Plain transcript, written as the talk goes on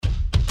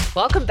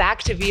Welcome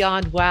back to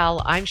Beyond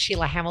Well. I'm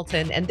Sheila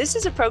Hamilton, and this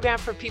is a program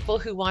for people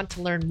who want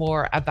to learn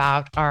more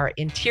about our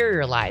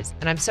interior lives.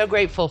 And I'm so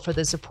grateful for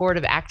the support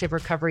of Active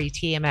Recovery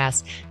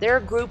TMS. They're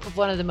a group of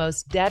one of the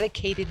most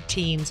dedicated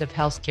teams of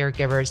health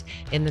caregivers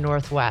in the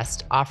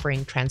Northwest,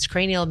 offering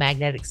transcranial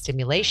magnetic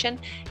stimulation,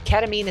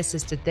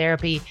 ketamine-assisted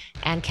therapy,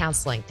 and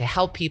counseling to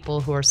help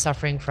people who are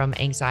suffering from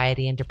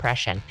anxiety and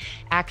depression.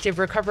 Active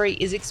Recovery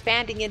is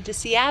expanding into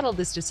Seattle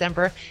this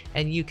December,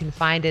 and you can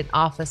find an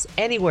office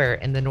anywhere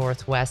in the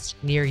Northwest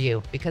near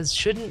you, because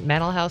shouldn't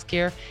mental health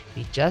care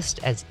be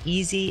just as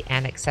easy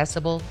and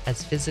accessible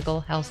as physical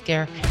health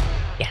care?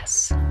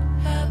 Yes.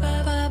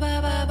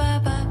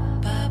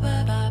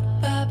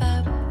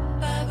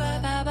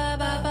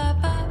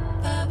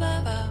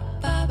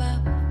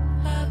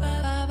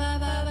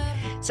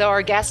 So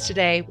our guest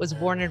today was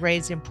born and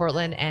raised in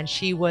Portland, and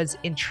she was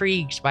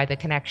intrigued by the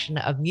connection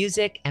of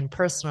music and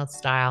personal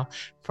style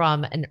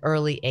from an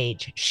early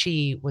age.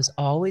 She was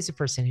always a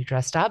person who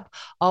dressed up,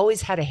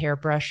 always had a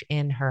hairbrush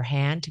in her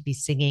hand to be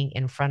singing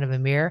in front of a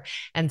mirror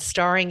and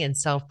starring in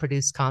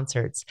self-produced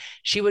concerts.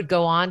 She would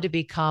go on to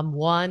become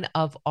one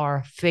of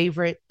our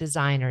favorite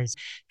designers,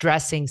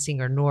 dressing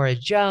singer Norah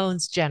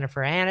Jones,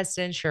 Jennifer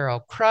Aniston,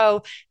 Sheryl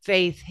Crow,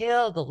 Faith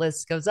Hill, the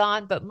list goes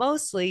on, but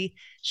mostly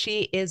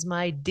she is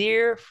my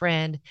dear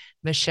friend,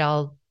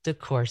 Michelle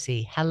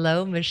DeCourcy.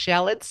 Hello,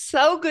 Michelle. It's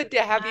so good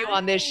to have you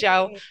on this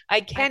show. I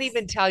can't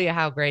even tell you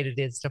how great it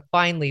is to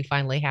finally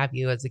have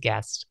you as a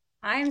guest.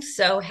 I'm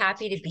so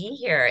happy to be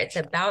here. It's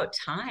about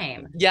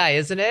time. Yeah,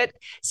 isn't it?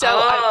 So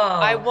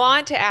I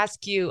want to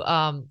ask you,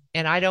 and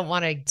I don't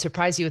want to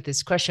surprise you with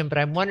this question, but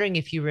I'm wondering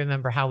if you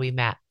remember how we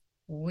met.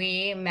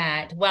 We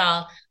met,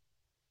 well,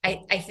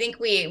 I think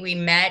we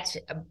met,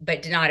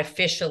 but not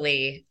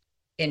officially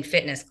in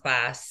fitness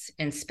class,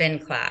 in spin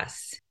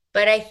class.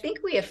 But I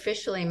think we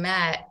officially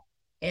met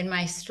in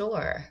my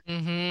store.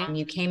 Mm-hmm.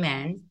 You came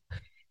in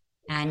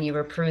and you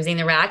were perusing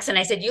the racks. And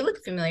I said, you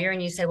look familiar.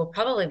 And you said, well,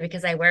 probably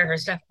because I wear her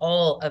stuff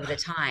all of the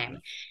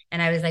time.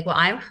 And I was like, well,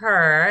 I'm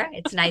her.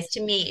 It's nice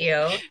to meet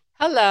you.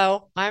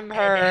 Hello, I'm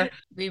her.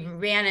 We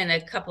ran in a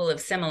couple of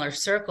similar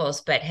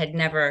circles, but had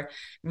never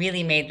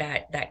really made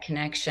that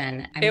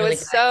connection. It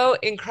was so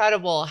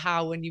incredible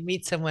how when you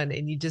meet someone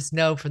and you just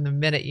know from the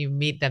minute you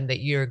meet them that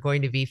you're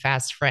going to be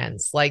fast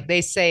friends. Like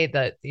they say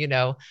that,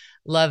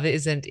 love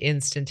isn't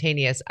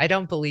instantaneous. I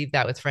don't believe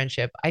that with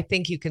friendship. I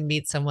think you can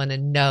meet someone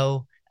and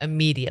know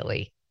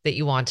immediately that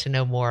you want to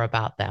know more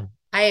about them.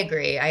 I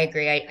agree.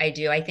 I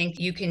do. I think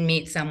you can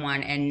meet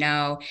someone and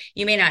know,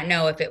 you may not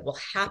know if it will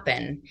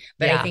happen,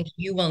 but I think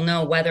you will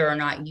know whether or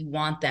not you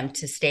want them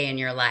to stay in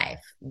your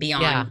life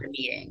beyond the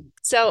meeting.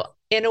 So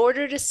in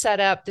order to set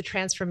up the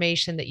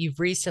transformation that you've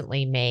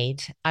recently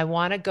made, I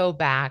want to go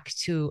back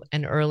to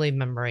an early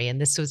memory.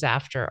 And this was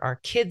after our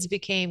kids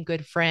became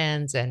good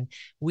friends and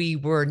we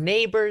were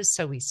neighbors.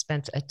 So we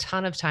spent a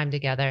ton of time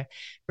together.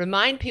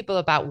 Remind people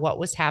about what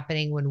was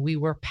happening when we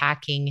were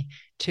packing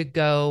to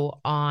go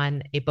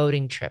on a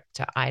boating trip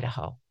to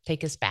Idaho.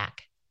 Take us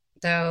back.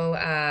 So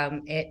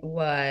it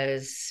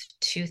was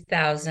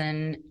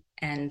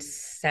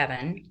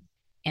 2007,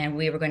 and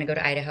we were going to go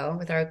to Idaho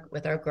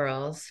with our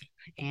girls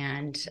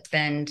and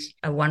spend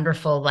a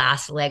wonderful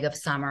last leg of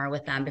summer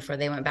with them before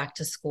they went back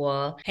to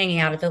school,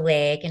 hanging out at the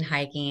lake and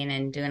hiking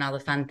and doing all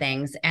the fun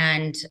things.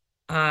 And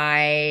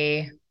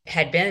I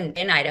had been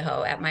in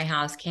Idaho at my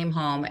house, came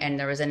home, and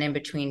there was an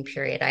in-between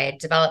period. I had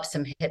developed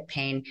some hip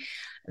pain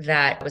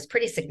that was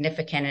pretty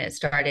significant, and it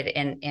started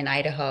in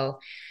Idaho.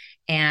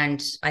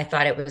 And I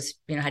thought it was,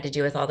 had to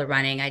do with all the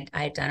running I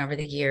had done over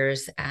the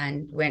years,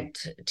 and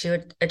went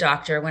to a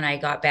doctor when I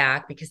got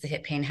back because the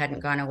hip pain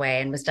hadn't gone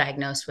away, and was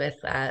diagnosed with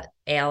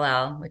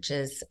ALL, which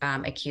is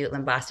acute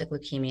lymphoblastic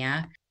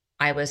leukemia.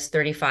 I was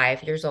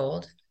 35 years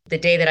old. The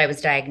day that I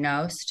was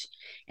diagnosed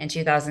in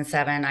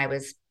 2007, I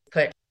was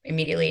put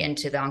immediately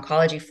into the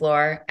oncology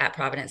floor at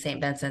Providence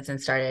St. Vincent's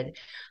and started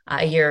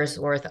a year's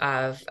worth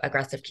of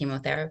aggressive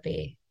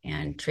chemotherapy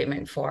and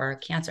treatment for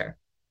cancer.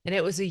 And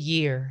it was a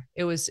year.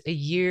 It was a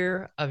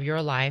year of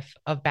your life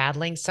of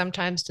battling,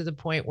 sometimes to the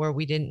point where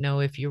we didn't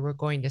know if you were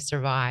going to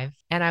survive.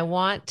 And I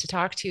want to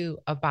talk to you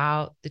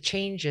about the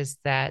changes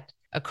that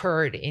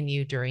occurred in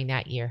you during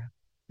that year.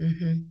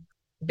 Mm-hmm.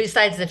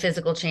 Besides the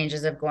physical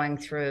changes of going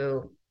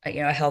through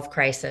a health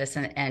crisis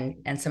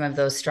and some of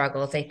those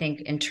struggles, I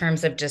think in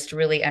terms of just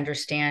really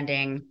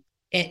understanding,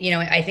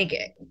 I think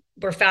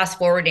we're fast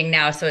forwarding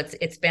now. So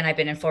I've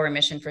been in full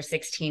remission for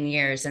 16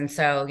 years. And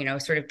so,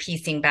 sort of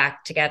piecing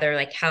back together,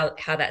 like how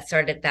that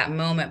started at that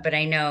moment. But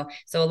I know,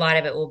 so a lot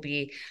of it will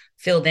be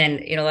filled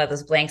in, a lot of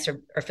those blanks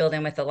are filled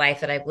in with the life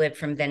that I've lived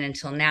from then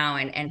until now,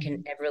 and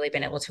have really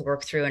been able to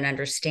work through and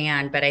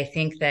understand. But I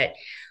think that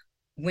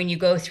when you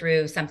go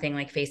through something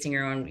like facing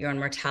your own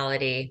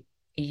mortality,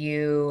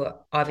 you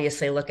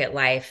obviously look at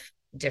life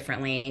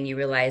differently, and you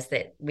realize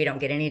that we don't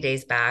get any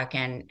days back,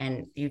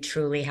 and you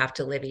truly have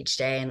to live each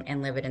day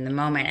and live it in the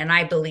moment. And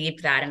I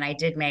believed that, and I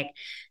did make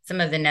some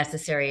of the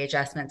necessary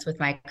adjustments with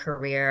my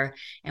career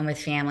and with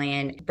family,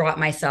 and brought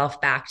myself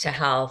back to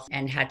health,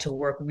 and had to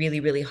work really,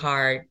 really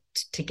hard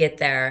to get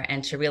there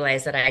and to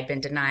realize that I'd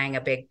been denying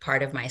a big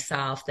part of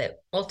myself that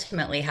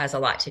ultimately has a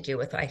lot to do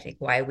with, I think,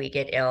 why we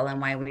get ill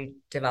and why we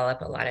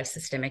develop a lot of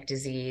systemic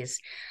disease.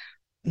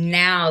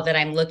 Now that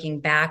I'm looking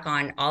back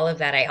on all of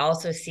that, I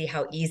also see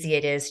how easy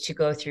it is to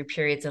go through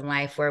periods in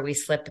life where we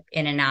slip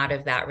in and out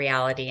of that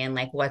reality and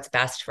like what's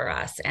best for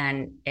us.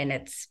 And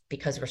it's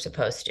because we're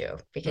supposed to,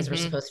 because we're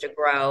Mm-hmm. supposed to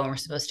grow and we're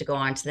supposed to go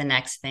on to the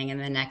next thing and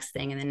the next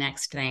thing and the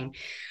next thing.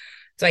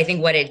 So I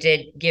think what it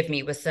did give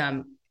me was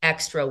some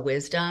extra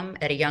wisdom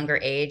at a younger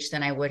age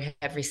than I would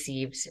have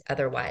received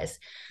otherwise.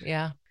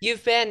 Yeah.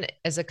 You've been,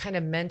 as a kind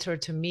of mentor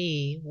to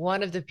me,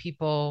 one of the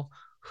people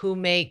who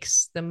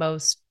makes the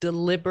most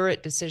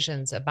deliberate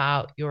decisions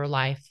about your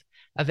life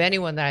of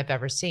anyone that I've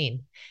ever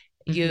seen.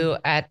 Mm-hmm. You,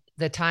 at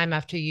the time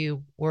after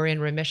you were in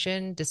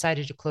remission,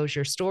 decided to close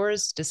your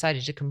stores,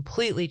 decided to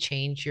completely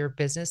change your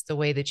business the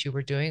way that you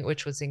were doing,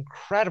 which was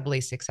incredibly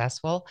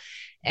successful,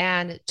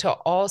 and to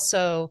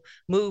also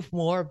move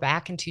more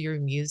back into your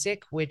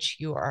music, which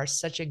you are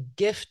such a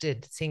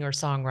gifted singer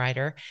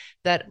songwriter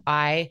that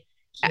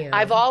Thank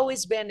I've you.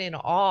 always been in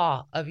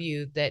awe of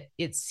you, that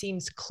it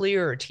seems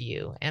clearer to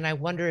you. And I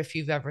wonder if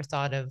you've ever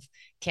thought of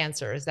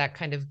cancer as that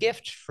kind of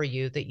gift for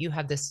you, that you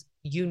have this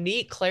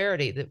unique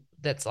clarity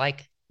that's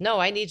like, no,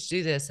 I need to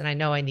do this and I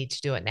know I need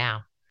to do it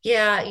now.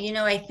 Yeah,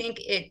 I think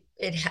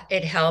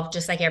it helped.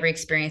 Just like every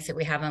experience that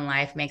we have in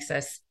life makes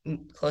us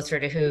closer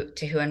to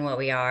who and what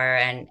we are,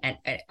 and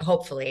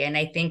hopefully. And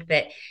I think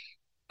that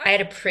I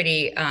had a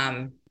pretty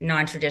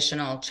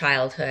non-traditional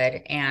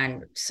childhood,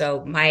 and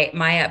so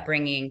my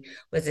upbringing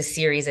was a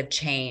series of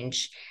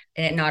change,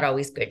 and not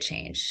always good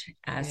change.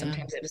 Yeah.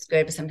 Sometimes it was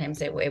good, but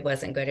sometimes it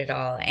wasn't good at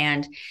all.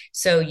 And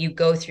so you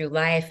go through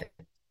life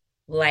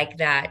like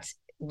that,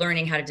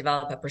 learning how to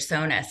develop a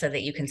persona so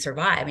that you can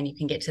survive and you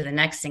can get to the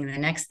next thing and the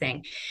next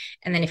thing.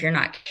 And then if you're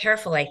not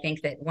careful, I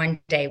think that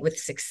one day with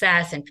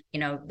success, and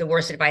the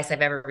worst advice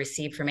I've ever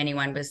received from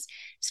anyone was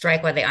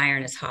strike while the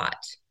iron is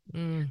hot.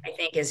 Mm, I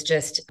think is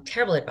just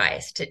terrible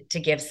advice to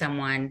give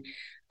someone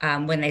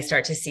when they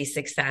start to see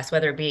success,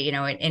 whether it be, in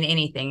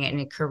anything, in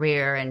a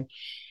career and,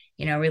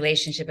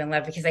 relationship and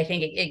love, because I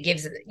think it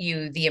gives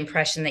you the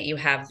impression that you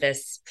have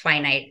this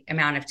finite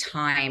amount of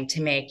time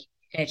to make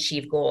and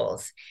achieve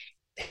goals.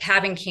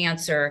 Having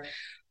cancer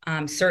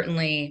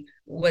certainly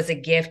was a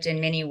gift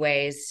in many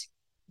ways.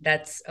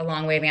 That's a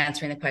long way of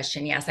answering the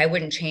question. Yes, I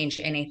wouldn't change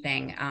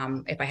anything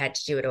if I had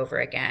to do it over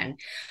again.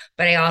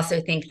 But I also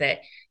think that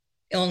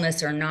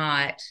illness or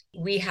not,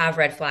 we have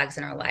red flags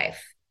in our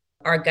life.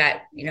 Our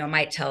gut,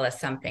 might tell us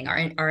something,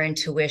 our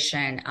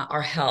intuition,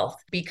 our health,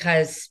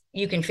 because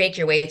you can fake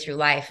your way through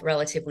life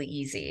relatively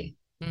easy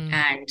mm,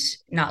 and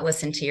not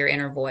listen to your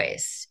inner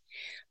voice.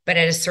 But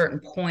at a certain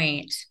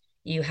point,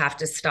 you have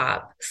to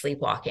stop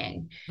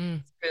sleepwalking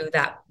mm. through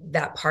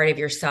that part of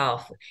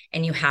yourself,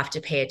 and you have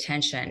to pay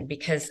attention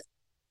because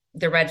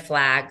the red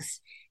flags,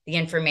 the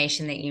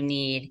information that you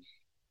need,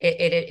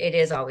 it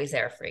is always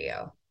there for you,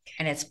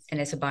 and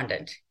it's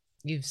abundant.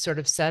 You've sort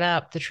of set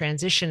up the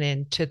transition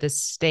into the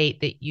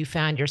state that you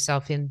found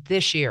yourself in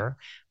this year,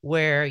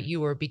 where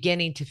you were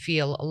beginning to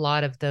feel a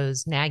lot of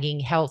those nagging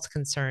health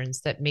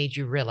concerns that made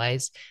you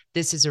realize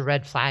this is a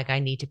red flag I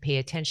need to pay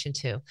attention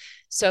to.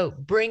 So,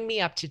 bring me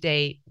up to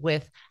date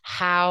with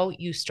how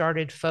you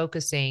started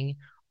focusing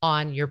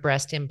on your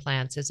breast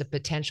implants as a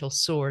potential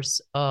source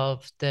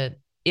of the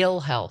ill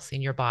health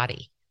in your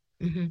body.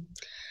 Mm-hmm.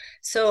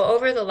 So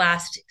over the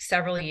last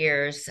several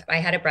years, I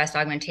had a breast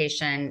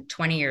augmentation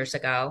 20 years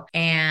ago,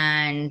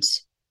 and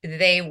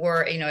they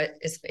were,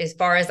 as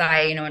far as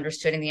I,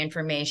 understood in the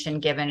information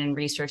given and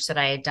research that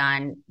I had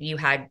done, you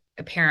had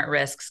apparent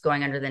risks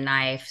going under the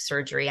knife,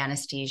 surgery,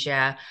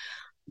 anesthesia.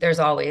 There's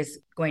always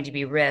going to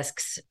be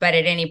risks, but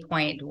at any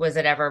point was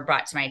it ever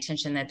brought to my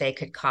attention that they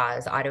could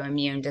cause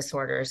autoimmune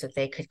disorders, that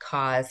they could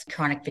cause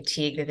chronic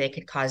fatigue, that they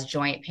could cause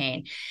joint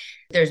pain?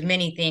 There's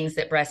many things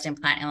that breast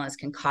implant illness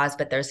can cause,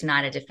 but there's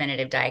not a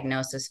definitive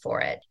diagnosis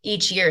for it.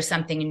 Each year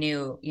something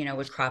new,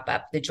 would crop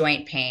up: the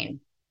joint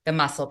pain, the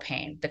muscle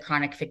pain, the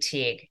chronic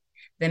fatigue,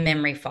 the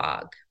memory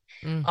fog.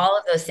 Mm, All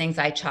of those things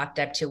I chalked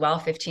up to, well,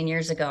 15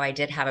 years ago, I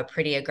did have a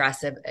pretty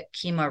aggressive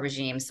chemo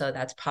regime. So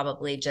that's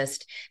probably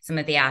just some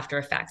of the after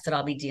effects that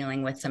I'll be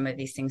dealing with some of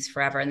these things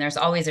forever. And there's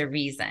always a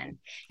reason,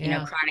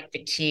 yeah. chronic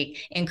fatigue,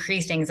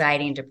 increased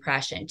anxiety and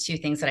depression, two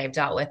things that I've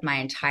dealt with my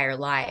entire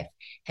life,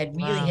 had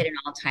really hit Wow. an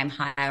all-time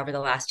high over the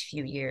last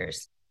few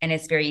years. And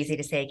it's very easy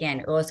to say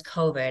again, oh, it's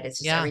COVID. It's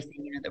just Yeah.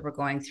 everything, that we're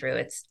going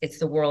through. It's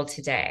the world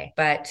today.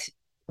 But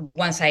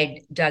once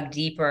I dug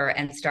deeper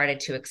and started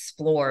to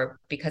explore,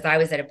 because I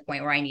was at a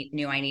point where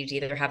knew I needed to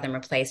either have them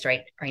replaced, or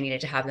I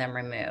needed to have them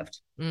removed.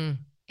 Mm,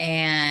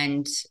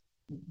 And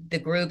the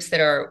groups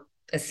that are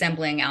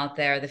assembling out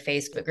there, the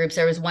Facebook groups,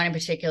 there was one in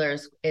particular,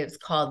 it's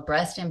called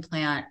Breast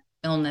Implant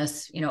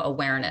Illness,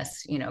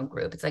 Awareness,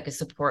 group. It's like a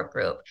support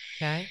group.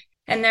 okay.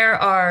 And there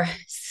are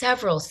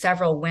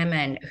several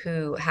women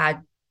who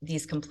had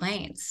these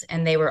complaints,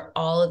 and they were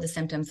all of the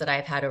symptoms that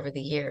I've had over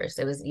the years.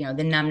 It was,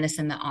 the numbness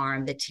in the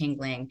arm, the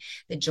tingling,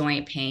 the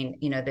joint pain,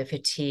 the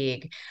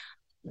fatigue.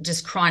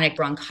 just chronic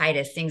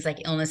bronchitis, things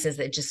like illnesses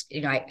that just,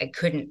 I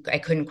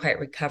couldn't quite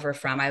recover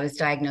from. I was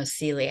diagnosed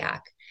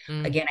celiac.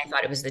 Mm. Again, I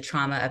thought it was the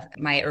trauma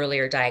of my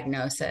earlier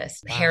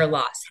diagnosis, Wow. hair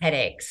loss,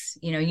 headaches,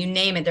 you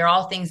name it. They're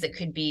all things that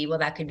could be, well,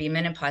 that could be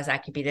menopause,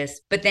 that could be this.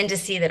 But then to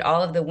see that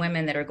all of the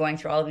women that are going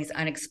through all of these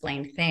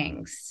unexplained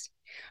things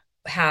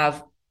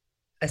have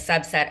a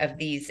subset of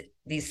these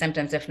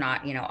symptoms, if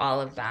not,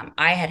 all of them.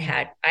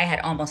 Mm. I had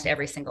almost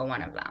every single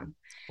one of them.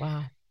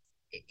 Wow.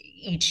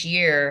 Each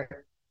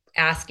year,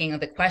 asking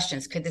the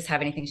questions, could this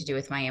have anything to do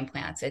with my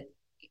implants?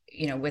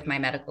 With my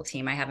medical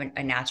team, I have a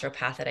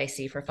naturopath that I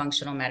see for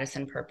functional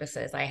medicine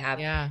purposes. I have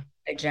Yeah.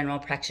 a general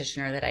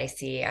practitioner that I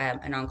see,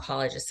 an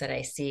oncologist that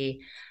I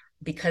see,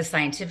 because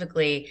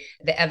scientifically,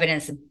 the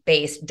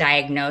evidence-based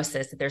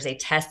diagnosis that there's a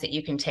test that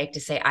you can take to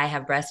say I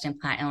have breast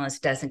implant illness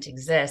doesn't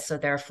exist, so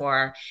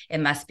therefore it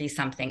must be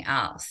something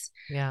else.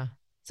 Yeah.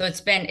 So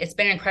it's been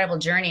an incredible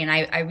journey, and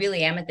I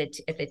really am at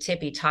the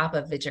tippy top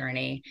of the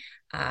journey.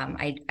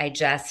 I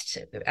just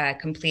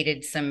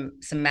completed some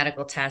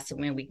medical tests. I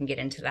mean, we can get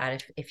into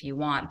that if you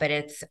want, but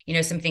it's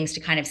some things to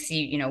kind of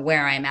see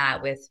where I'm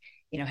at with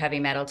heavy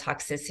metal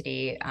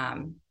toxicity.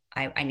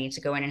 I need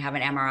to go in and have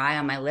an MRI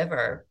on my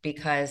liver,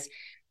 because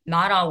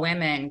not all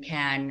women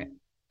can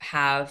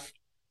have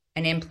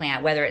an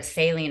implant, whether it's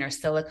saline or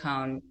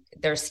silicone.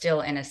 They're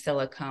still in a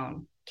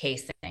silicone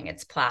casing.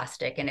 It's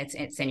plastic, and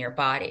it's in your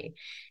body.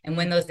 And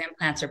when Mm. those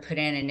implants are put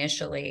in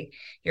initially,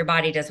 your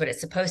body does what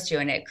it's supposed to,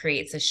 and it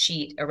creates a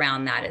sheet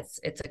around that.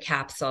 It's a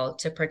capsule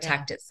to Yeah.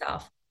 protect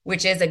itself,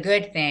 which is a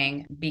good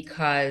thing,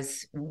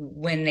 because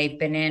when they've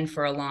been in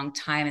for a long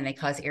time and they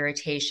cause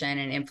irritation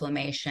and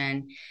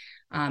inflammation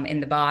in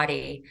the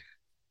body,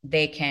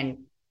 they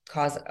can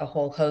cause a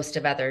whole host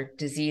of other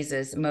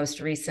diseases. Most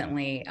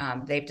recently,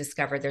 they've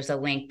discovered there's a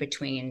link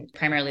between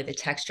primarily the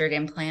textured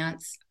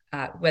implants,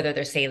 whether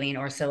they're saline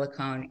or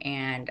silicone,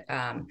 and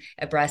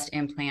a breast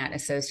implant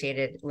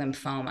associated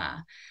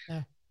lymphoma.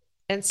 Yeah.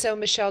 And so,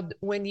 Michelle,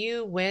 when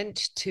you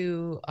went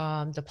to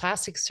the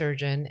plastic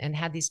surgeon and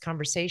had these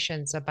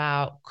conversations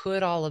about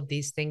could all of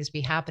these things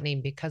be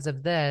happening because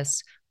of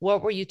this,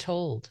 what were you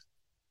told?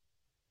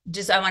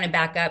 Just, I want to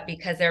back up,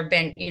 because there have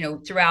been,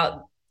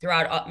 throughout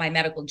my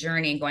medical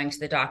journey, going to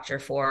the doctor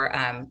for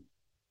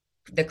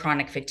the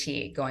chronic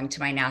fatigue, going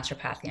to my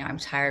naturopath. I'm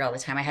tired all the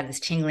time. I had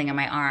this tingling in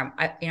my arm.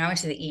 I went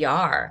to the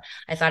ER.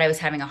 I thought I was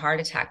having a heart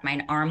attack.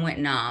 My arm went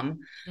numb.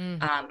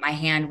 Mm. My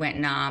hand went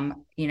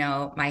numb.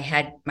 My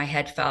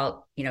head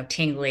felt,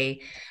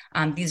 tingly.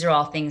 These are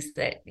all things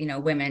that,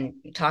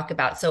 women talk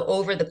about. So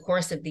over the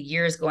course of the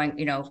years, going,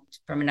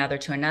 from another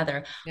to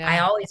another, I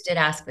Yeah. always did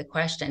ask the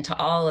question to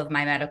all of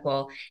my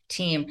medical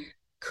team,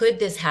 could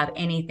this have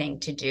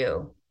anything to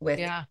do with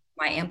Yeah.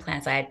 my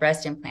implants? I had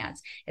breast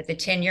implants. At the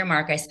 10-year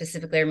mark, I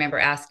specifically remember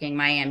asking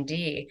my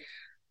MD,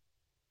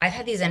 I've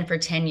had these in for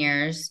 10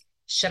 years.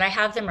 Should I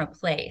have them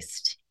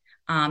replaced?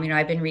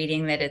 I've been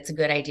reading that it's a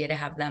good idea to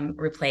have them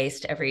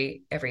replaced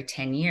every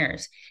 10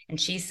 years. And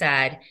she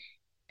said,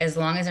 as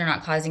long as they're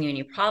not causing you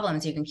any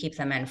problems, you can keep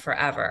them in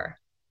forever.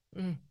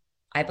 Mm.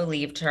 I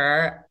believed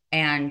her.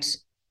 And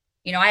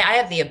I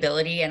have the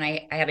ability, and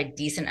I have a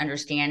decent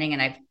understanding,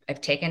 and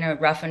I've taken a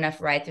rough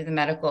enough ride through the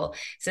medical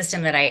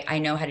system that I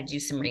know how to do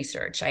some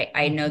research.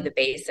 I know Mm-hmm. the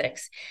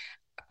basics.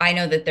 I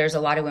know that there's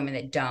a lot of women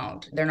that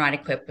don't. They're not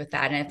equipped with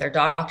that. And if their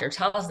doctor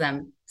tells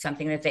them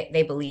something, that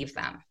they believe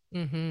them.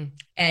 Mm-hmm.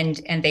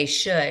 And they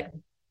should.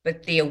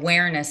 But the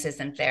awareness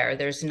isn't there.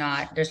 There's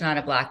not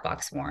a black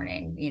box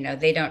warning.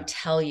 They don't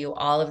tell you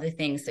all of the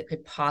things that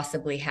could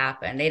possibly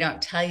happen. They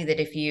don't tell you that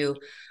if you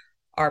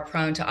are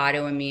prone to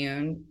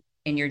autoimmune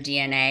in your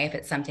DNA, if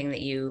it's something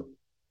that you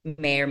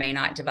may or may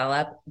not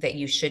develop, that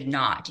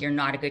you're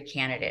not a good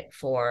candidate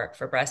for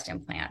breast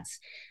implants.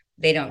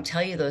 They don't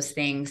tell you those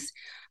things.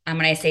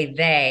 When I say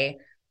they,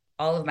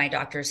 all of my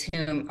doctors,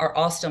 whom are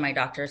all still my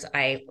doctors,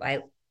 I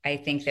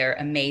think they're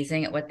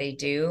amazing at what they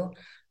do,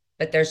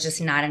 but there's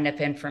just not enough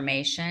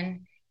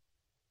information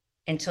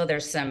until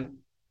there's some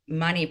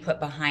money put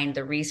behind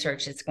the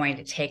research it's going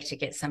to take to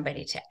get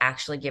somebody to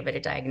actually give it a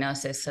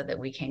diagnosis, so that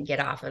we can get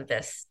off of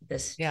this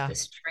Yeah.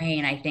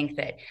 train. I think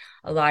that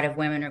a lot of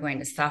women are going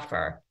to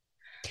suffer.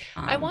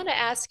 I want to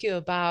ask you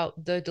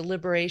about the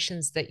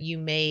deliberations that you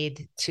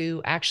made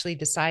to actually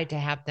decide to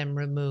have them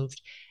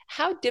removed.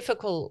 How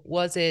difficult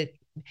was it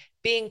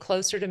being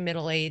closer to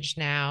middle age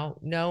now,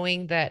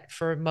 knowing that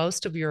for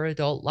most of your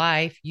adult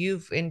life,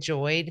 you've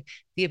enjoyed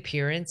the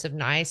appearance of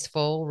nice,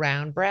 full,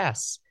 round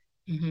breasts?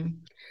 Mm-hmm.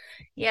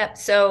 Yeah.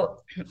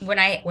 So when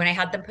I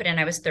had them put in,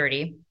 I was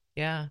 30.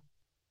 Yeah.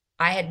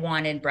 I had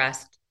wanted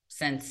breast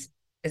since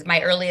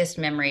my earliest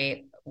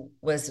memory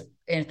was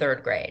in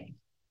third grade,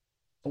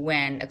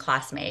 when a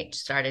classmate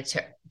started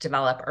to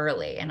develop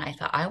early. And I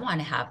thought, I want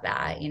to have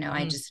that. I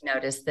Mm. just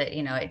noticed that,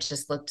 it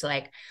just looked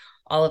like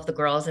all of the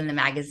girls in the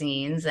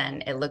magazines,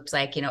 and it looked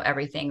like,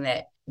 everything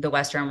that the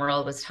Western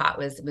world was taught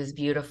was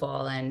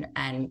beautiful and,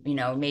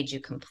 made you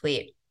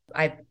complete.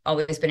 I've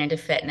always been into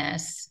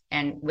fitness,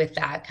 and with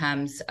that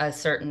comes a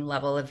certain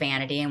level of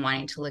vanity and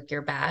wanting to look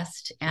your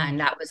best. Mm, And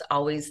that was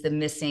always the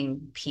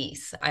missing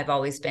piece. I've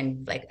always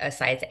been like a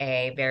size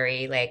A,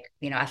 very like,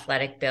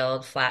 athletic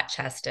build, flat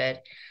chested.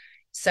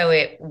 So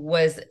it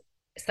was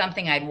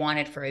something I'd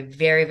wanted for a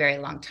very, very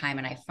long time.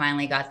 And I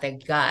finally got the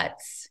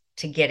guts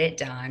to get it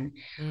done.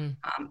 mm,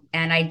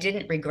 And I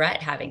didn't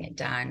regret having it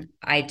done.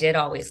 I did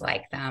always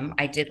like them.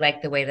 I did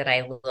like the way that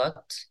I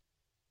looked.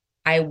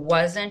 I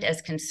wasn't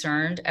as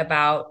concerned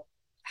about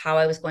how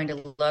I was going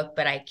to look,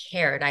 but I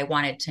cared. I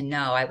wanted to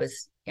know.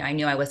 I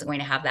knew I wasn't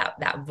going to have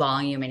that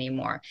volume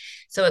anymore.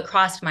 So it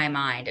crossed my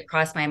mind. It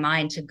crossed my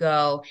mind to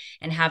go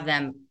and have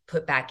them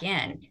put back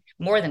in.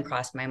 More than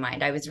crossed my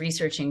mind. I was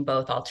researching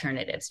both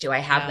alternatives. Do I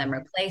have yeah. them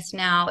replaced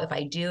now? If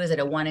I do, is it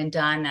a one and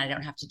done and I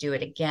don't have to do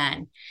it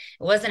again?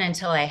 It wasn't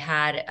until I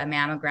had a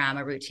mammogram,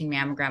 a routine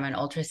mammogram, an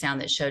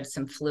ultrasound that showed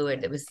some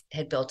fluid that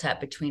had built up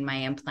between my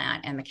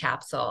implant and the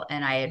capsule.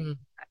 And Mm,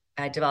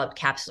 I developed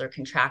capsular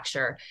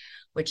contracture,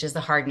 which is the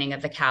hardening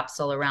of the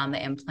capsule around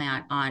the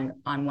implant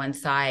on one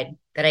side,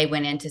 that I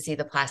went in to see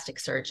the plastic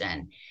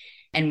surgeon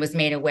and was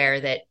made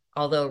aware that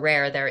although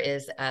rare, there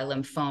is a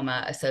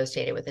lymphoma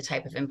associated with the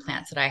type of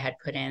implants that I had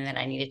put in, that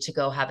I needed to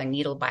go have a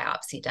needle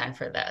biopsy done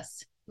for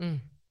this. mm,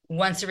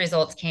 Once the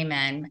results came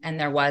in and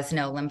there was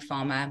no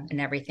lymphoma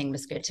and everything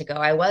was good to go,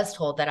 I was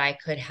told that I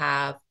could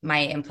have my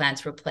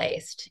implants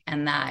replaced,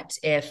 and that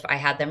if I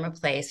had them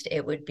replaced,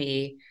 it would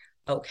be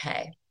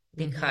okay.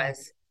 mhm.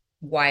 Because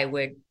why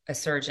would a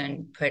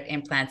surgeon put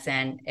implants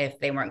in if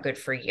they weren't good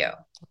for you?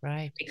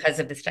 Right. Because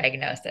of this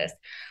diagnosis.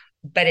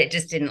 But it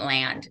just didn't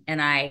land.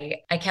 And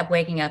I kept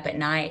waking up at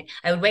night.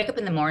 I would wake up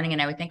in the morning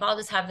and I would think, oh, I'll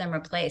just have them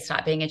replaced.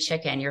 Stop being a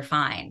chicken. You're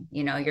fine.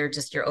 You're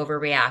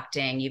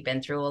overreacting. You've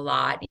been through a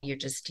lot. You're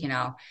just,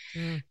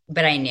 Mm,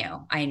 but I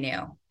knew.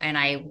 And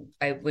I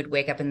would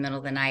wake up in the middle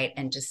of the night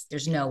and just,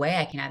 there's no way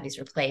I can have these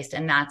replaced.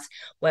 And that's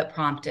what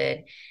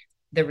prompted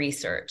the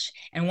research.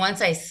 And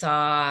once I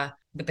saw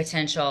the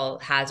potential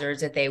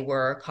hazards that they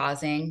were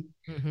causing,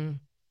 mhm.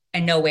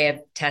 and no way of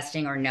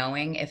testing or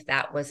knowing if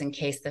that was in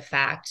case the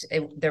fact,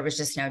 there was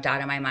just no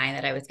doubt in my mind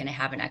that I was going to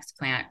have an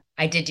explant.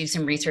 I did do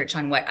some research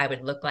on what I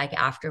would look like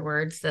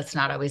afterwards. That's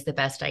not always the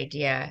best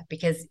idea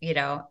because,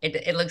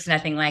 it looks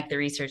nothing like the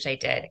research I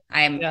did.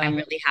 Yeah. I'm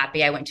really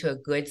happy. I went to a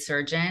good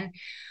surgeon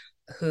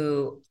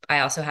who I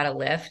also had a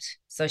lift.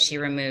 So she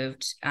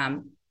removed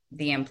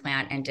the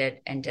implant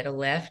and did a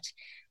lift.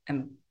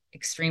 I'm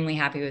extremely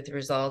happy with the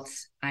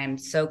results. I'm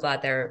so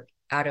glad they're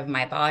out of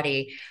my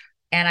body,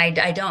 and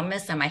I don't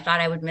miss them. I thought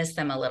I would miss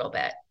them a little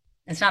bit.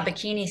 It's not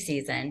bikini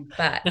season,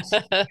 but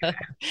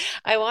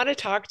I want to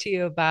talk to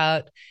you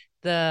about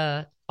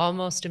the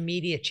almost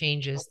immediate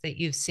changes that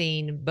you've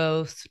seen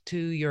both to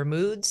your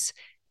moods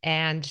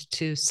and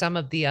to some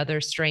of the other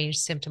strange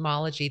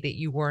symptomology that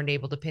you weren't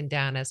able to pin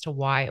down as to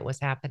why it was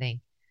happening.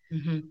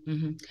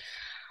 mm-hmm.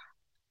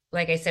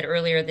 Like I said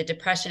earlier, the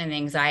depression and the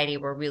anxiety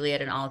were really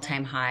at an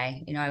all-time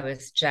high. I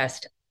was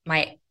just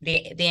the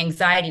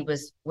anxiety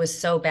was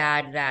so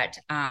bad that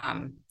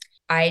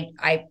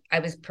I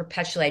was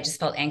perpetually, I just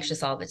felt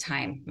anxious all the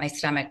time. My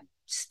stomach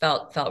just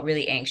felt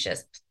really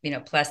anxious.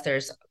 Plus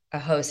there's a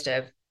host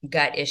of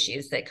gut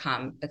issues that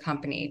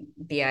accompany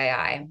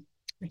BII,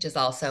 which is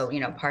also,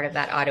 part of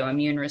that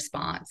autoimmune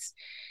response.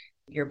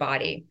 Your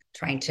body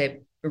trying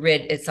to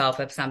rid itself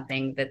of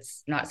something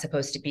that's not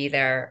supposed to be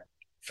there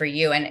for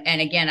you.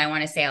 And again, I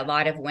want to say a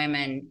lot of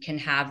women can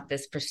have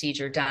this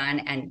procedure done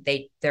and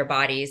their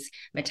bodies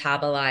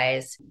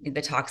metabolize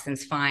the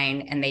toxins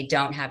fine and they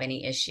don't have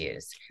any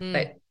issues. Mm,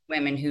 But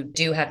women who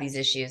do have these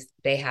issues,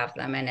 they have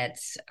them. And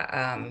it's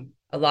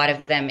a lot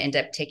of them end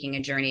up taking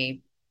a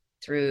journey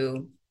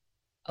through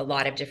a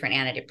lot of different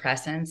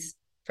antidepressants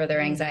for their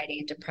mm, anxiety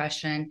and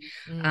depression.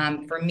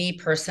 mm. For me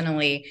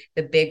personally,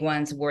 the big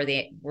ones were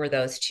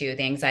those two,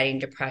 the anxiety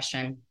and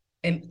depression.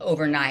 And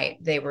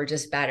overnight, they were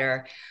just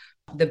better.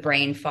 The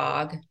brain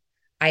fog,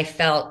 I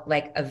felt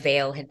like a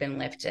veil had been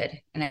lifted,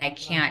 and I Wow.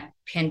 can't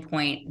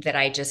pinpoint that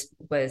I just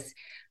was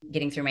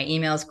getting through my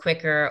emails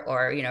quicker,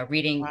 or Wow.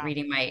 reading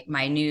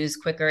my news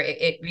quicker.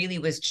 It really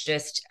was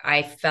just,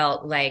 I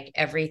felt like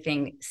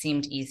everything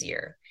seemed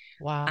easier,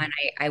 Wow. and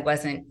I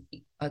wasn't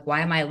like,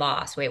 why am I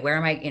lost? Wait, where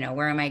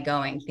am I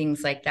going?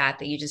 Things like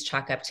that you just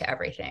chalk up to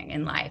everything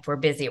in life. We're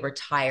busy, we're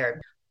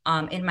tired.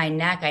 In my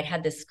neck, I'd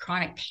had this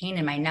chronic pain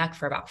in my neck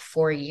for about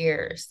 4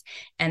 years.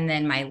 And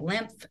then my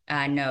lymph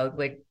node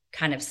would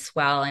kind of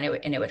swell, and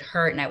it would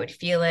hurt, and I would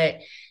feel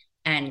it.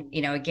 And,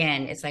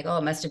 again, it's like, oh,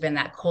 it must have been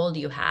that cold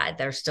you had.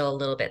 They're still a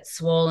little bit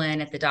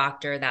swollen at the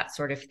doctor, that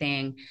sort of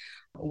thing,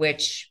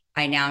 which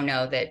I now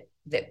know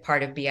that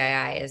part of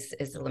BII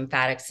is the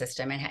lymphatic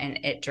system,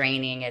 and it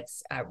draining.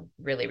 It's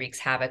really wreaks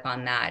havoc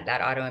on that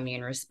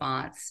autoimmune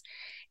response.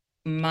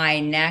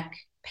 My neck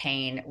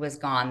pain was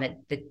gone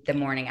the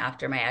morning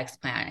after my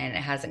explant, and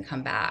it hasn't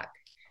come back.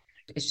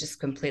 It's just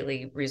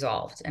completely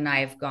resolved. And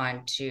I've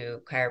gone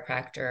to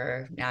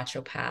chiropractor,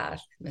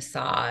 naturopath,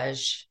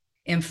 massage,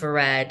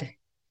 infrared,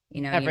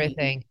 you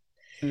Everything.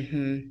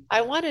 Mm-hmm.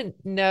 I want to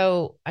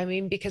know, I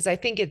mean, because I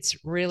think it's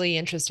really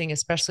interesting,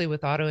 especially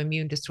with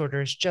autoimmune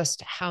disorders,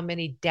 just how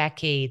many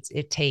decades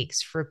it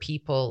takes for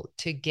people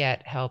to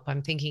get help.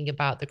 I'm thinking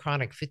about the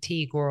chronic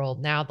fatigue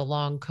world, now the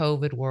long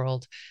COVID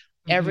world.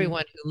 Mm-hmm.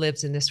 Everyone who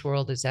lives in this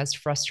world is as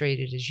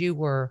frustrated as you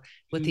were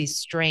with these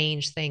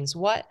strange things.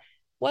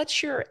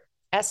 What's your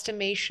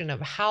estimation of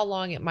how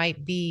long it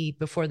might be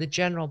before the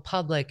general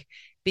public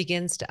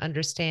begins to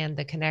understand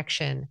the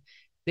connection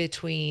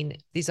between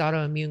these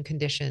autoimmune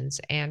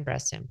conditions and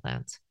breast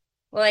implants?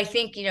 Well, I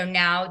think,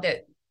 now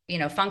that,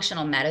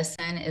 functional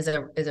medicine is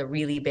a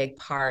really big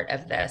part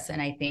of this.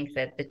 And I think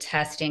that the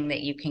testing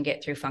that you can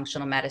get through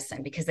functional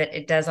medicine, because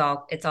it does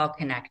it's all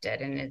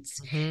connected, and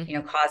it's,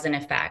 Mm-hmm. cause and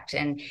effect.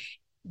 And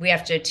we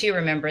have to too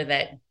remember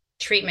that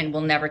treatment will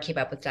never keep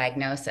up with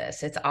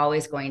diagnosis. It's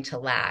always going to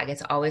lag.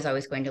 It's always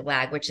going to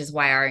lag, which is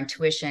why our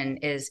intuition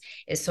is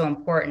so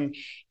important.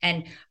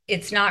 And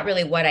it's not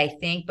really what I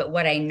think, but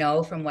what I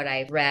know from what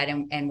I've read,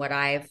 and what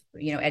I've,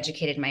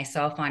 educated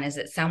myself on, is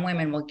that some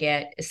women will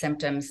get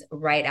symptoms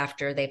right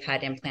after they've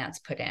had implants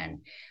put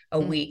in, a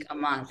week, a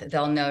month.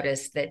 They'll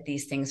notice that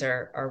these things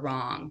are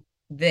wrong.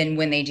 Then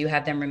when they do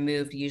have them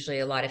removed, usually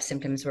a lot of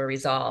symptoms were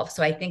resolved.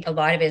 So I think a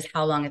lot of it is,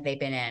 how long have they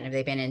been in? Have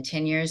they been in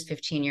 10 years,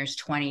 15 years,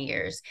 20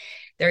 years?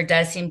 There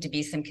does seem to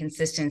be some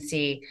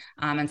consistency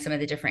in some of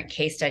the different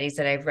case studies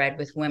that I've read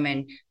with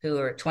women who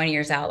are 20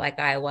 years out, like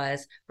I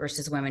was,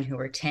 versus women who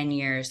were 10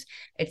 years.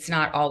 It's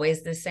not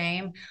always the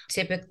same.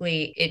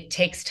 Typically, it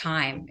takes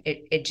time.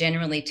 It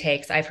generally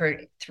takes, I've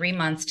heard, 3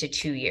 months to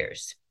 2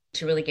 years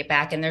to really get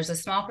back. And there's a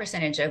small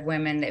percentage of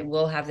women that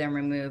will have them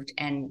removed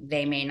and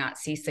they may not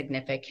see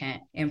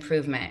significant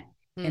improvement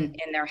in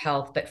their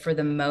health. But for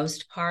the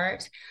most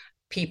part,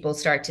 people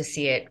start to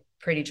see it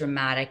pretty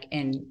dramatic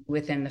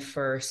within the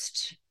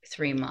first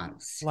 3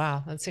 months.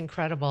 Wow, that's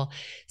incredible.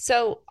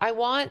 So I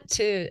want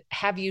to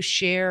have you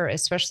share,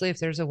 especially if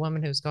there's a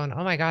woman who's going,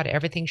 oh my God,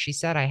 everything she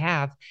said I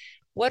have.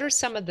 What are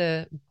some of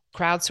the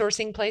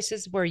crowdsourcing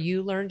places where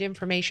you learned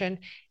information,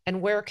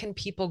 and where can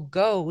people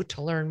go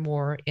to learn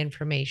more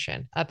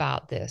information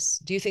about this?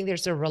 Do you think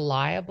there's a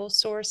reliable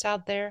source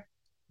out there?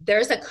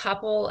 There's a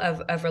couple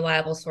of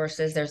reliable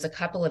sources. There's a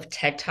couple of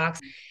TED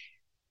Talks.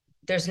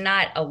 There's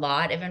not a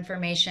lot of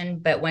information,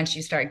 but once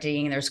you start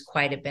digging, there's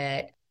quite a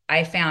bit.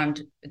 I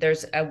found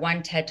there's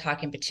one TED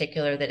Talk in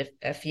particular that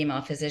a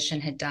female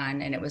physician had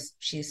done, and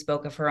she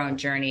spoke of her own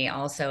journey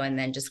also, and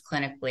then just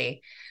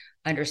clinically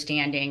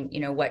understanding,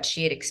 what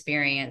she had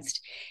experienced.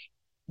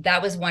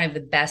 That was one of the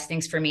best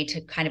things for me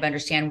to kind of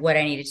understand what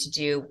I needed to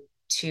do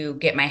to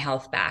get my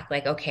health back.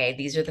 Like, okay,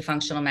 these are the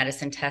functional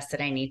medicine tests that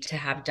I need to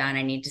have done.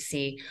 I need to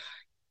see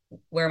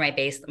where my new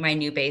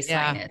Yeah,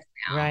 baseline is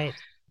now, right.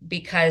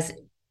 because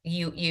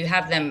you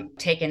have them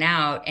taken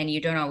out and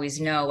you don't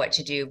always know what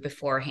to do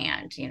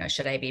beforehand.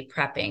 Should I be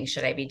prepping?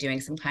 Should I be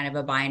doing some kind of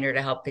a binder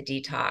to help the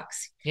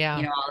detox? Yeah.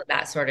 All of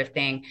that sort of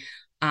thing.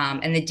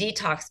 And the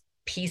detox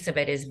piece of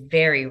it is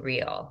very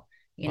real.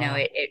 Wow.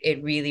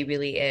 It really,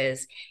 really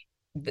is.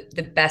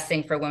 The best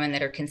thing for women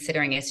that are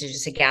considering is to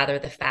just to gather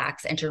the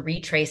facts and to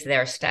retrace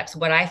their steps.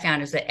 What I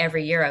found is that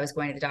every year I was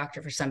going to the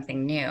doctor for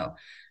something new.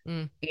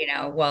 Mm,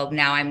 Well,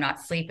 now I'm not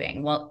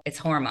sleeping. Well, it's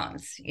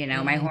hormones.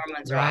 My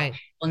hormones are off. right.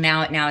 Well,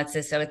 now it's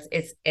this. So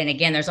and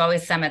again, there's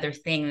always some other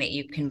thing that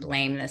you can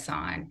blame this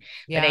on.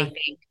 But I Yeah.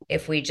 think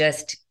if we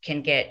just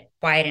can get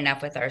quiet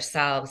enough with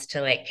ourselves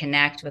to like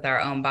connect with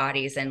our own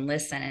bodies and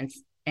listen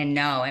and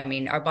know, I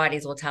mean, our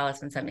bodies will tell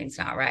us when something's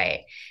not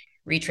right.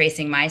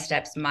 Retracing my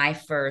steps, my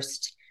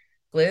first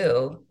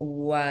flu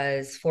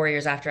was 4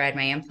 years after I had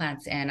my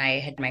implants, and I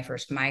had my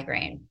first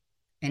migraine,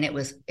 and it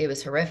was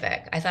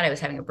horrific. I thought I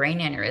was having a brain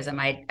aneurysm.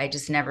 I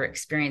just never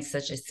experienced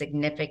such a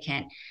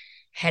significant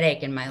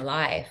headache in my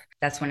life.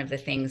 That's one of the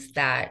things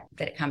that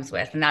it comes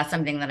with, and that's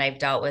something that I've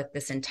dealt with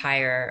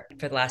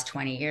for the last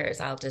 20 years.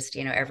 I'll just,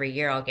 every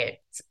year I'll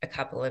get a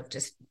couple of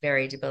just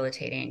very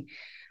debilitating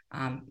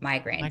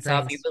migraines. So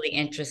I'll be Migraines. really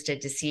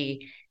interested to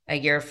see a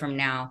year from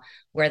now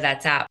where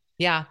that's at.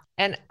 Yeah.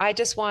 And I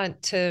just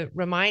want to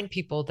remind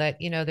people that,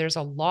 there's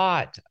a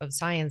lot of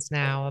science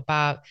now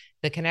about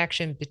the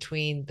connection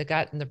between the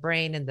gut and the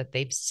brain, and that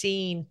they've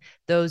seen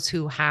those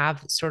who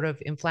have sort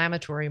of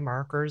inflammatory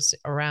markers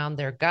around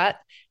their gut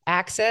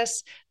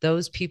axis,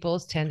 those people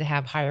tend to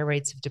have higher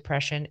rates of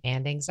depression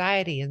and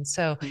anxiety. And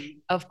so,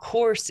 of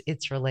course,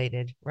 it's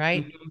related,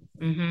 right?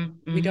 Mm-hmm, mm-hmm,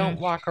 We mm-hmm. don't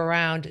walk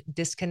around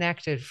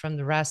disconnected from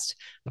the rest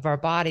of our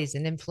bodies.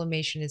 And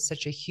inflammation is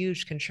such a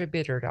huge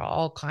contributor to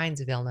all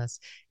kinds of illness.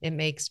 It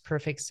makes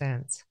perfect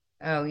sense.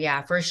 Oh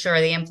yeah, for sure.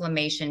 The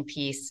inflammation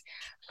piece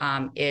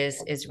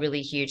is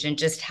really huge, and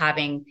just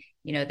having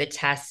the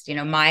test.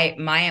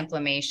 My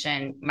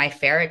inflammation, my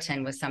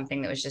ferritin was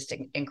something that was just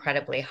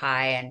incredibly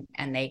high,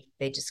 and they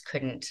just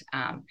couldn't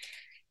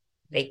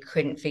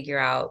figure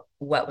out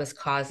what was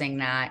causing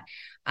that.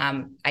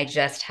 I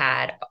just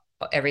had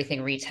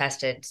everything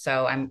retested,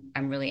 so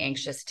I'm really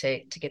anxious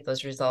to get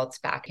those results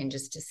back, and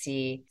just to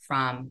see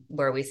from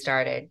where we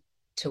started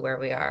to where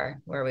we are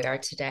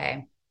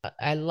today.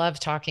 I love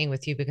talking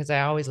with you because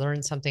I always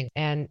learn something.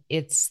 And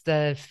it's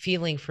the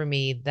feeling for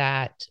me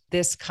that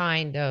this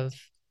kind of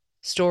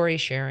story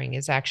sharing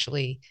is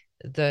actually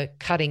the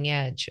cutting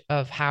edge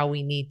of how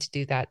we need to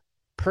do that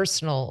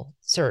personal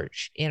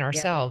search in Yeah.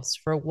 ourselves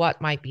for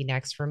what might be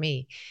next for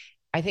me.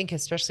 I think,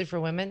 especially for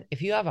women,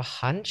 if you have a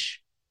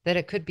hunch that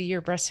it could be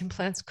your breast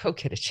implants, go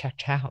get it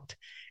checked out.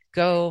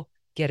 Go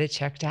get it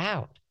checked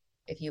out.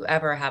 If you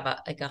ever have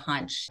a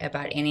hunch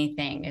about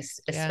anything, Yeah.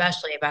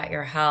 especially about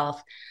your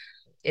health,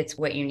 it's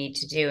what you need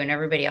to do, and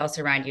everybody else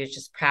around you is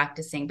just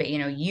practicing. But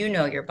you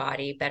know your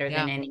body better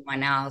than Yeah.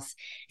 anyone else,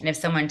 and if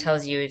someone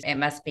tells you it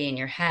must be in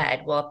your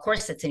head, well, of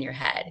course it's in your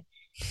head,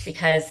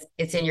 because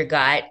it's in your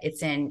gut,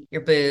 it's in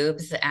your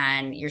boobs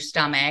and your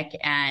stomach,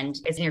 and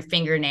it's in your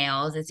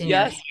fingernails, it's in your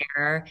Yes.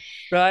 hair.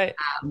 Right.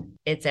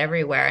 It's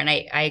everywhere. And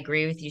I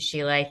agree with you,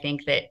 Sheila. I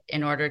think that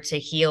in order to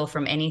heal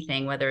from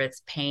anything, whether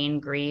it's pain,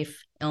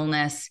 grief,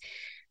 illness,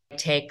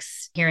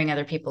 takes hearing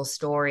other people's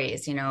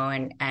stories,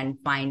 and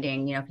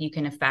finding, if you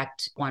can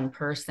affect one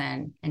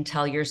person and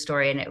tell your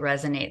story and it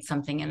resonates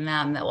something in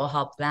them that will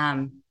help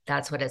them,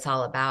 that's what it's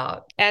all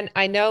about. And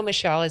I know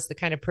Michelle is the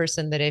kind of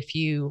person that if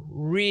you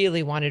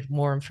really wanted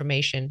more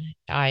information,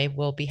 I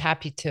will be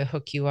happy to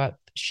hook you up.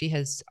 She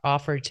has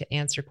offered to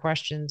answer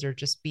questions or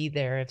just be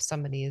there if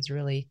somebody is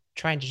really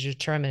trying to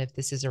determine if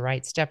this is a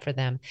right step for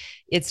them.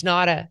 It's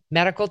not a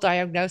medical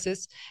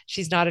diagnosis.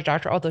 She's not a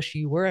doctor, although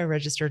she were a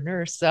registered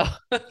nurse. So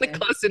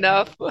close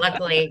enough.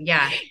 Luckily,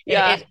 yeah,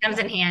 Yeah. it comes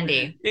in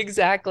handy.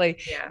 Exactly.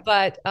 Yeah.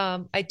 But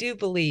I do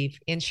believe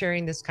in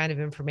sharing this kind of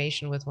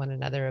information with one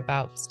another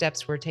about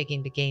steps we're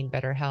taking to gain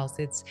better health.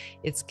 It's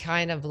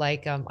kind of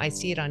like I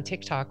see it on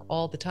TikTok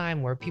all the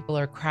time where people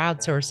are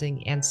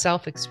crowdsourcing and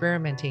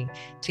self-experimenting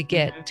to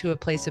get to a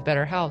place of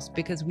better health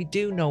because we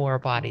do know our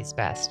bodies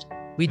best.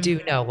 We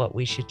do know what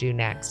we should do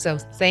next. So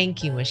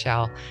thank you,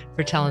 Michelle,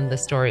 for telling the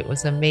story. It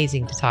was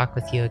amazing to talk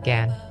with you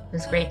again. It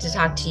was great to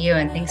talk to you,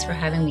 and thanks for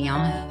having me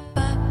on.